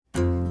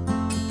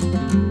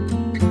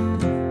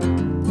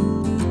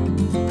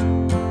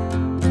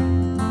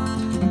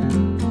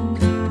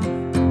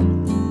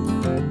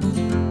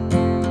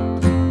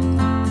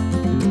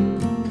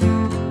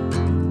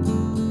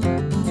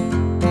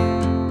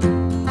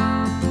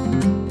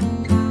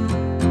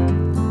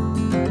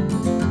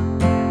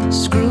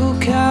Screw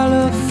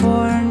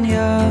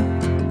California,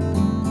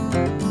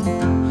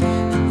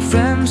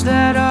 friends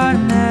that are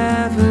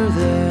never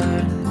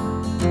there,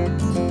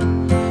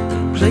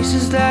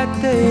 places that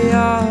they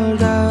all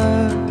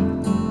love,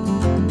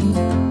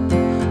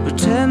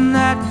 pretend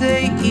that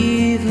they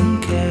even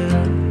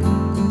care.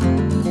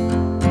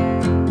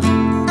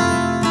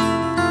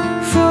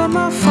 From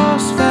a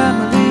false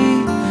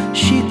family,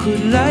 she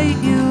could light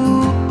you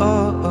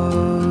up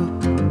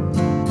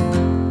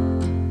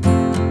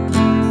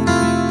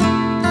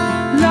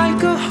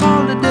like a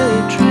holiday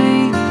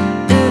tree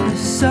in a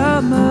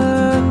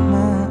summer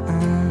morn.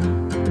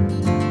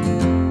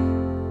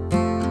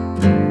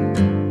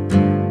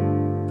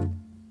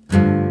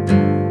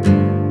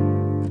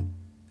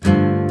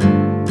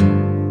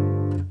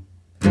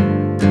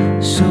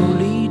 So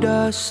lead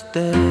us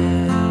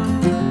there.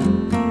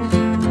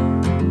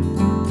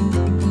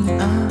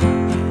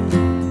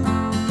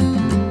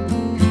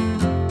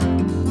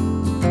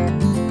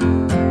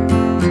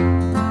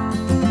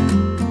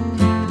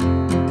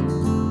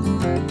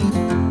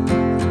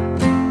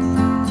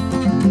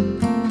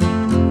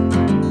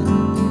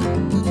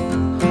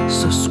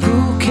 So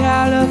screw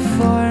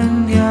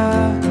California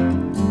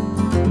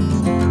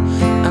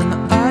and the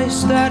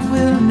ice that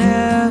will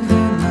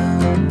never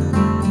melt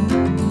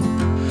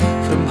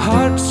from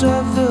hearts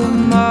of the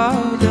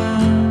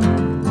modern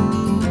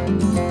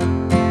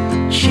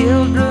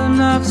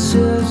children of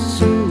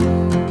Cicero.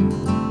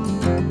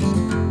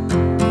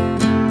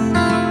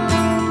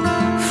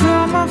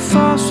 From a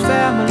false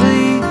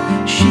family,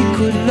 she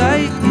could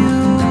light you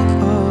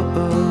up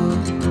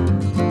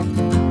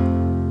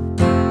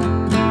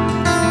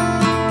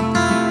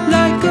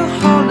like a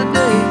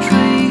holiday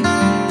tree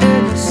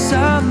in a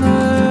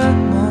summer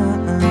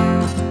morn.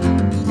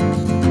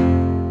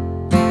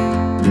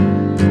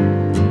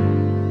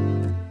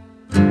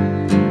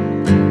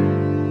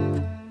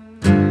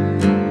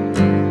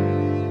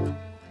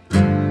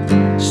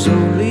 So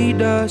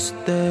lead us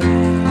there.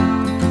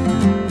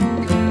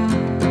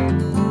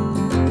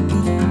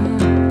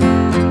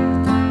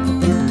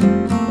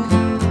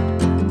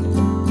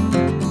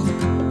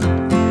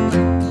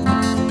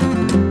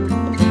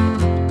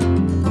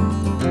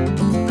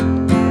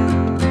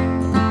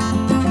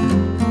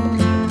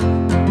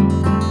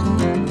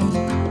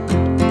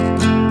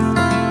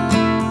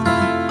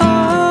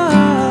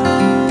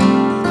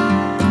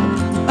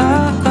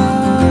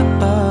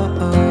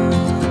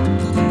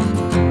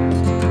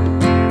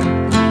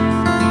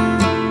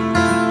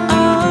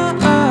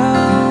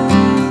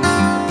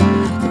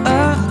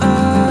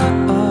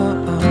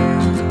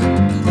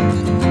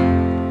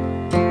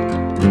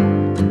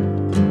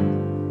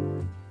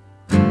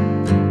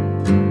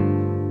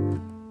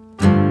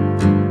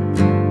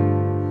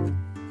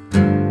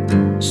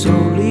 So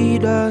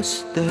lead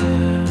us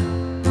there.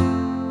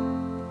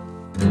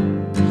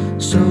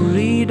 So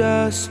lead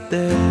us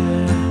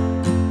there.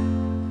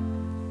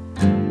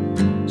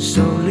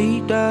 So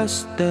lead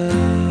us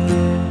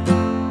there.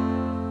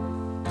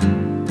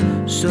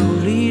 So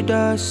lead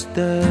us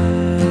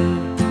there.